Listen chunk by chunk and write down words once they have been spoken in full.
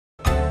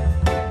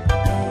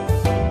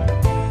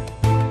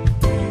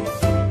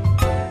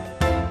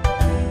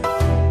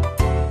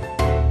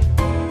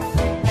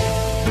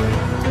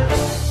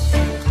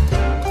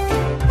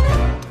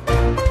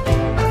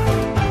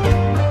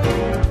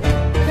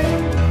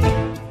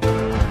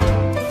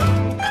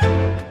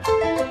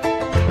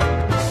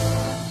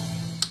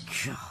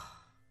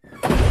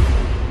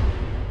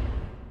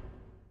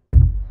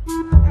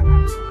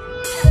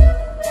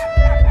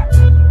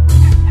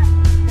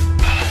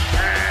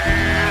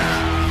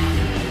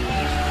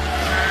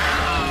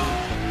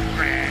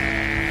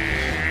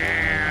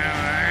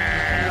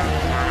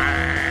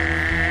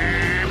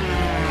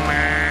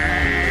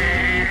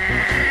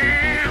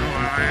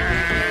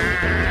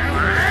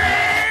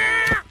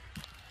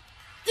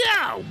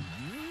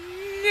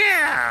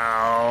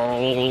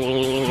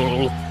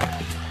Oh,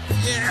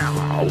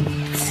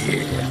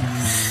 dear.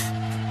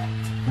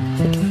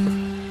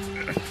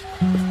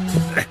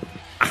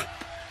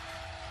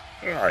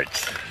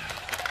 Right.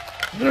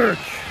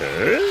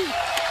 Okay.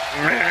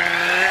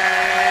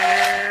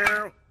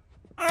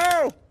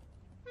 Oh!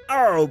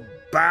 Oh,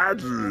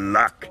 bad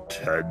luck,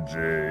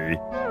 Teddy.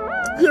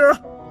 Yeah.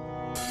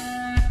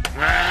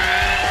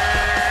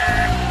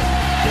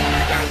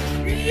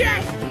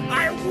 Yes!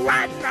 I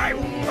won! I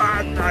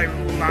won! I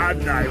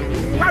won! I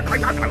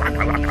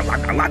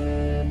won!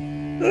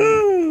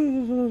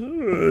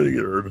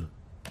 Weird.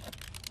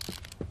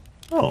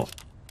 Oh.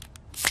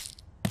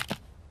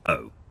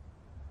 Oh.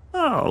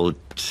 Oh,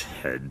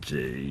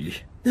 Teddy.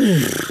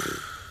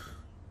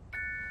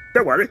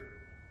 Don't worry.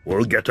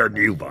 We'll get a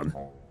new one.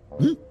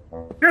 Hmm?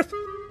 Yes.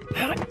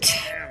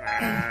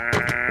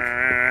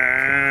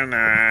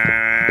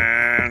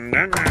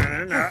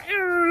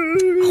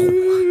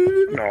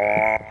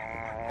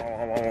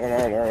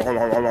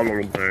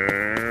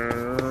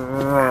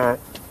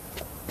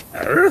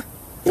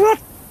 What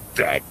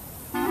the?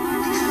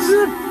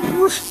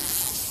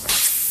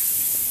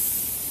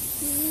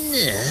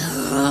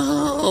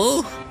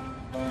 No.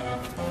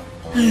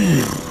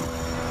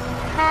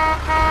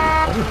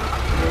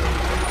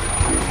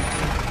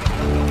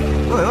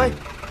 Oi,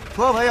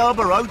 12A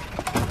Harbour Road.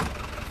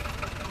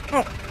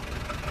 Oh.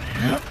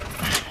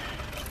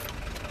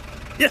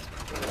 Yes.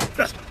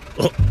 Yes.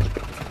 Oh.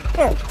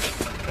 Oh.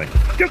 Thank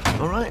you.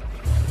 All right.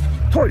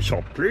 Toy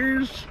shop,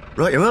 please.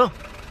 Right you are.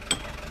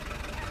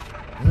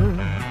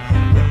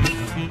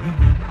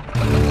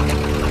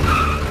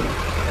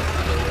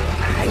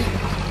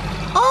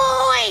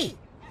 Oi!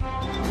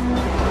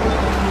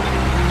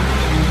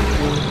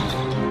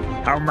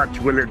 How much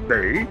will it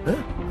be? Huh?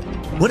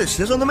 What it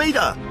says on the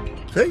meter.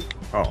 See?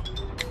 Oh.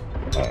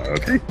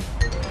 Okay.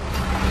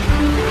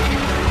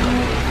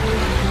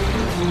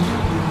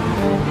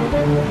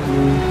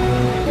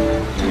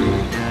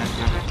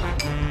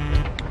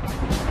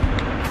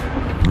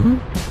 Hmm?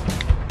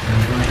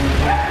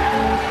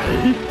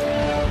 Hey?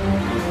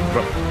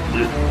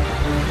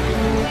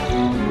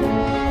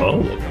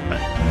 Oh,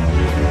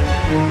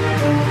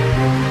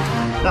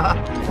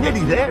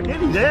 Nearly there,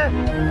 nearly there.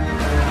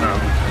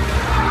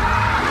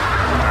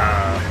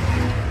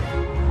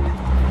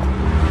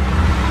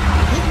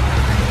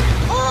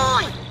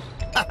 Oi!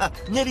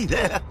 Nearly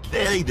there,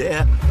 nearly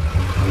there.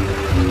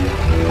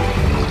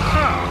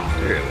 Ah,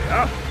 here we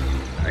are.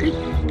 Hey.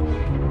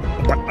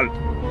 What?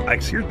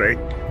 Excuse me.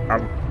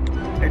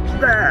 It's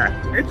there.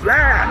 It's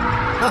there.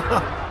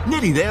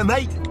 Nearly there,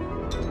 mate.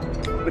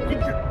 But you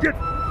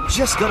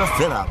Just gotta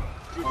fill up.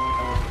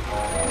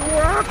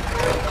 what?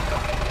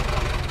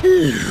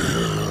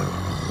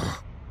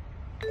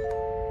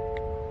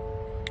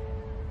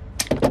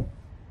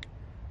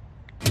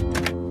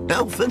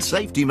 Health and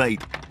safety,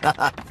 mate.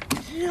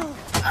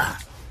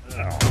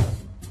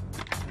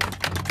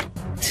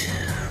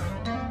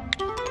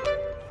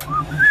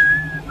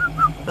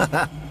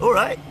 All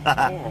right.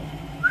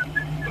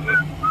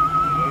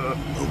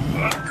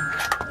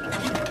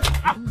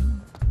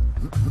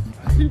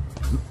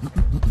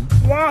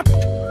 What?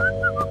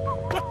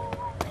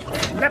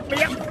 Let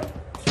me up.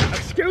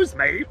 Excuse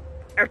me.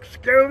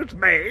 Excuse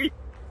me.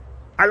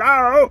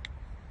 Hello?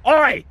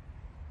 Oi!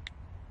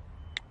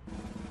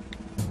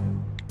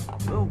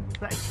 Oh,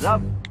 thanks,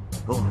 love.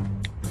 Oh,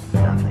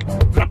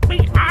 nothing. Let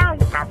me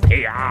out of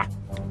here.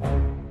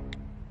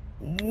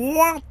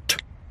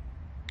 What?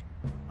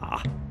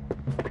 Ah.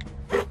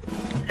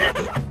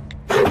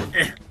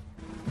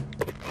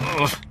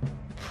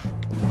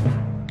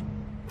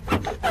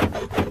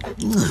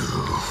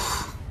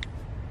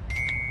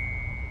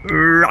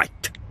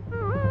 Right.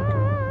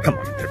 Come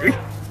on, Teddy.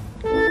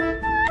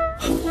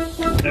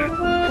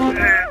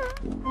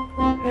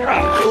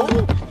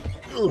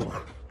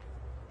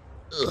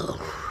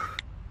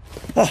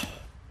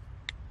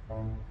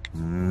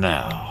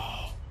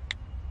 Now,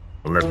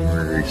 let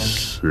me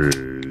see.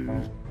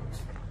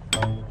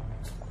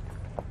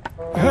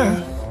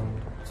 Now.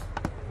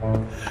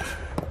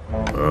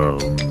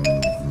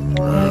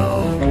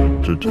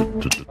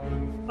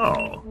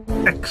 Oh,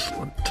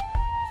 excellent.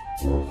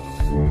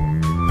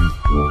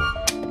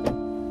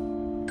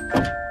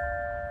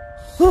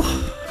 Phew.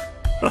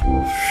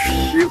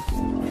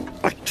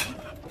 Right.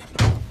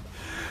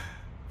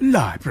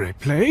 Library,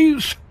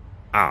 please.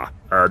 No,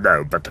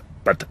 but,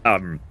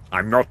 I'm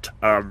not,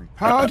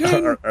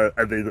 Pardon?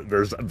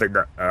 There's something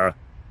that,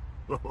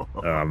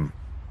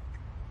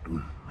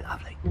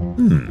 Lovely.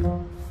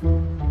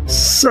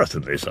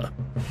 Certainly, sir.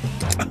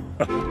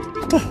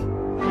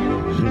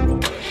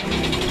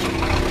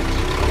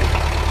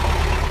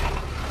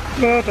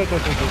 There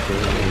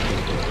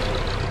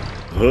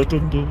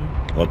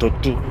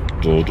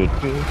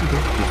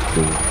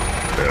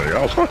you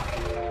are, sir.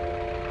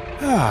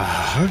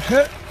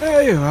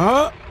 There you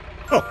are.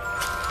 Oh,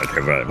 thank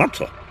you very much,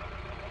 sir.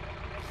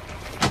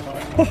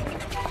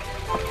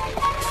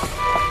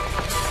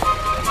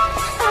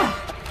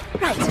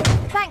 Right,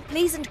 bank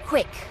please and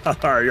quick.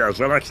 Yes,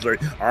 well, actually,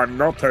 I'm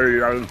not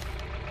a,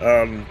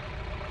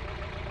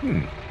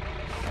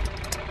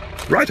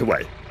 Right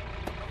away.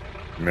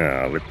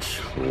 Now, which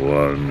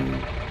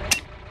one?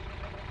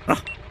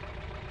 Ah,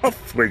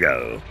 off we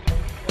go.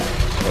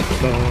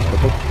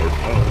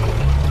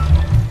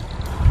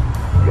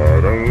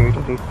 There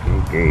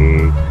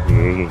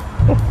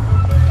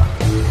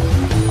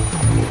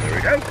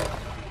we go.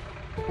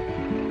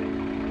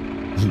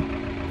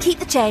 Keep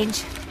the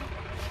change.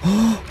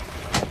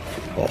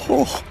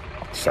 Oh,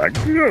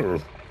 thank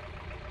you.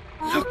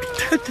 Look,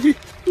 Teddy,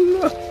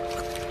 look.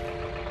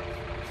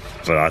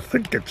 So I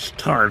think it's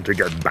time to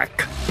get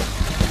back.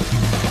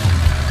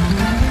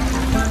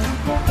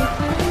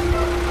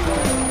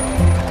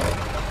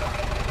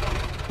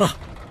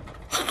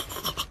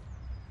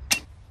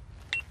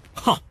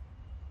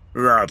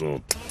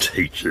 That'll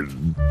teach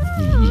him.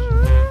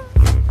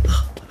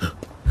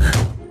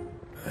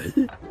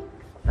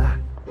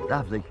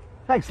 Lovely.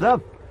 Thanks,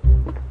 love.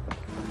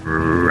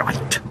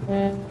 Right.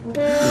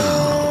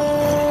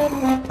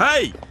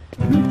 Hey,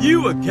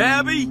 you a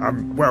cabbie?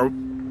 Well,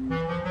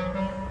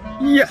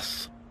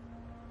 yes.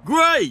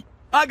 Great.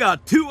 I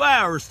got 2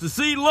 hours to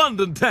see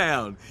London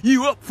town.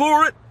 You up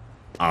for it?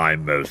 I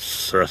most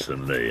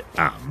certainly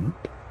am.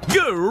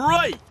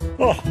 Great.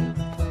 Oh,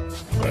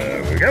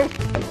 there we go.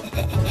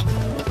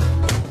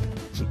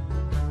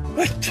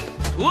 Right.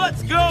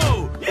 Let's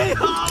go.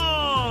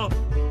 Yeehaw!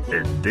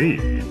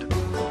 Indeed.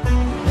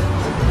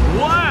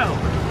 Wow.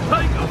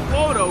 Take a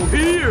photo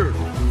here.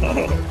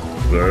 Oh,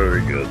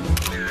 very good.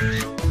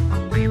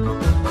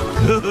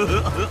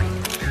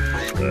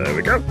 There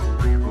we go.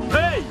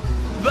 Hey,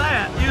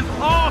 that is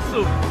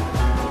awesome.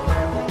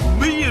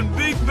 Me and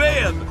Big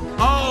Ben,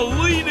 I'll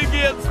lean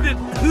against it.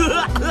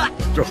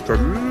 Just a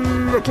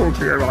little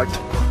to your right.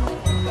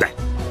 There.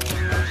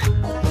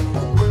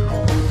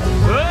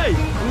 Hey,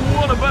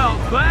 what about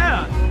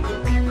that?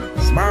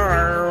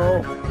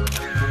 Smile.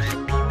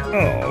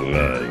 Oh,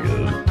 very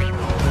good.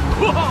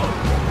 Whoa,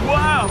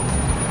 wow,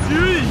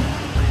 gee.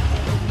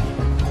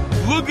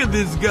 Look at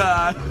this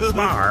guy.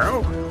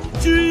 Smile.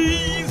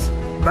 Jeez.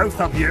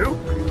 Both of you.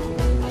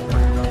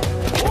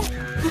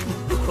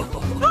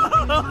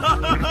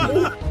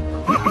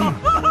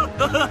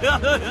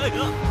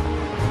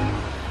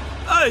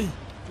 Hey,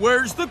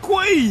 where's the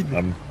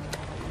Queen?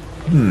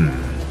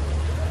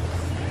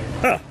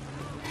 Huh.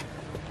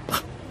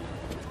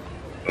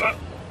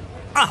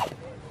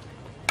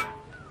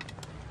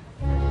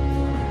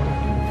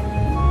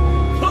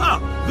 Ah,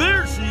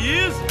 there she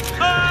is.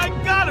 I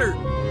got her.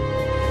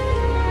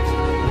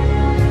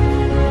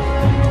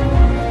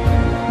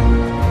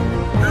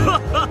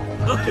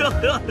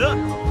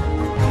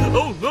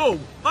 Oh no,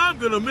 I'm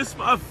gonna miss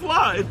my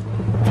flight.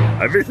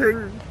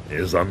 Everything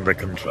is under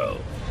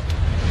control.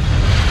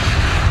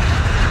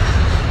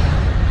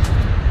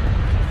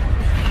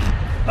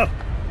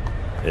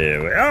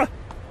 Here we are.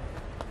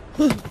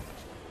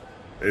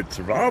 It's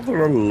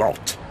rather a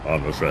lot,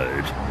 I'm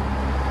afraid.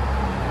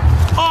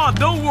 Oh,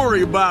 don't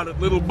worry about it,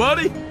 little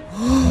buddy.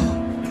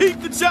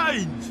 Keep the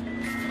change.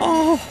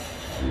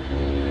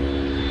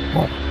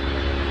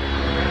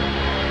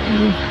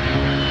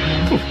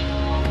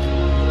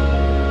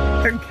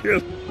 Thank you.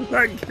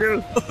 Thank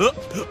you.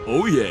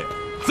 Oh yeah.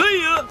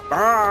 See ya.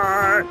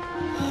 Bye.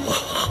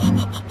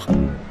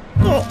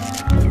 Oh,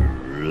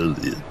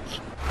 brilliant.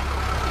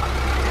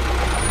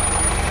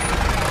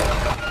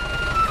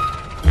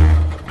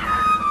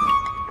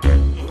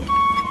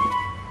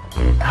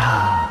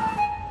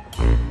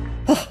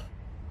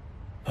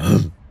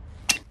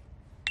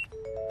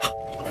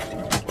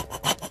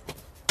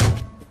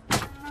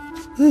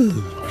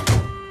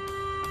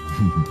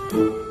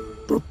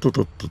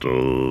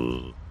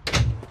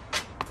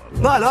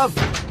 Bye, love.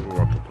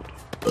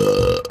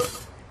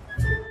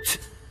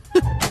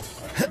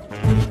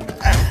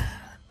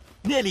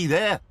 Nearly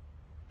there.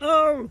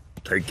 Oh,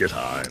 take your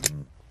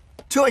time.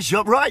 Toy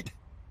shop, right?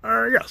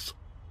 Yes.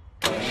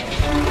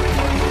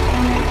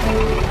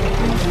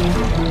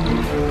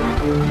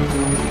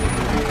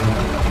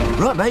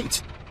 Right,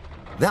 mate.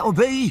 That'll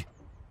be...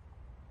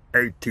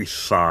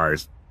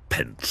 85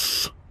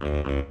 pence.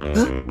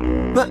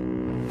 But,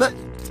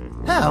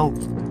 how?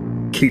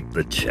 Keep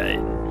the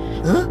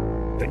change. Huh?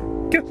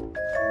 Thank you.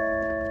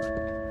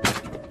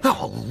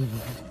 Oh.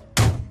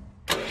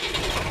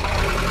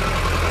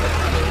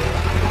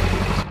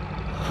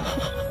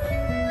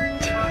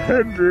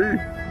 Teddy,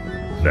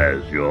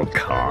 there's your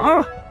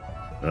car.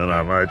 And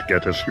I might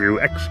get a few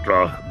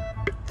extra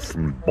bits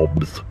and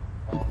bobs.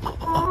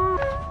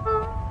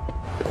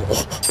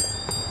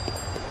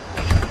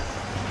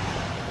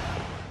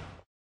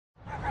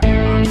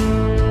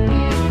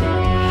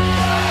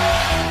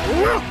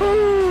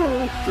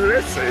 Woohoo!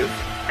 This is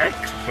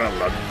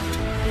excellent.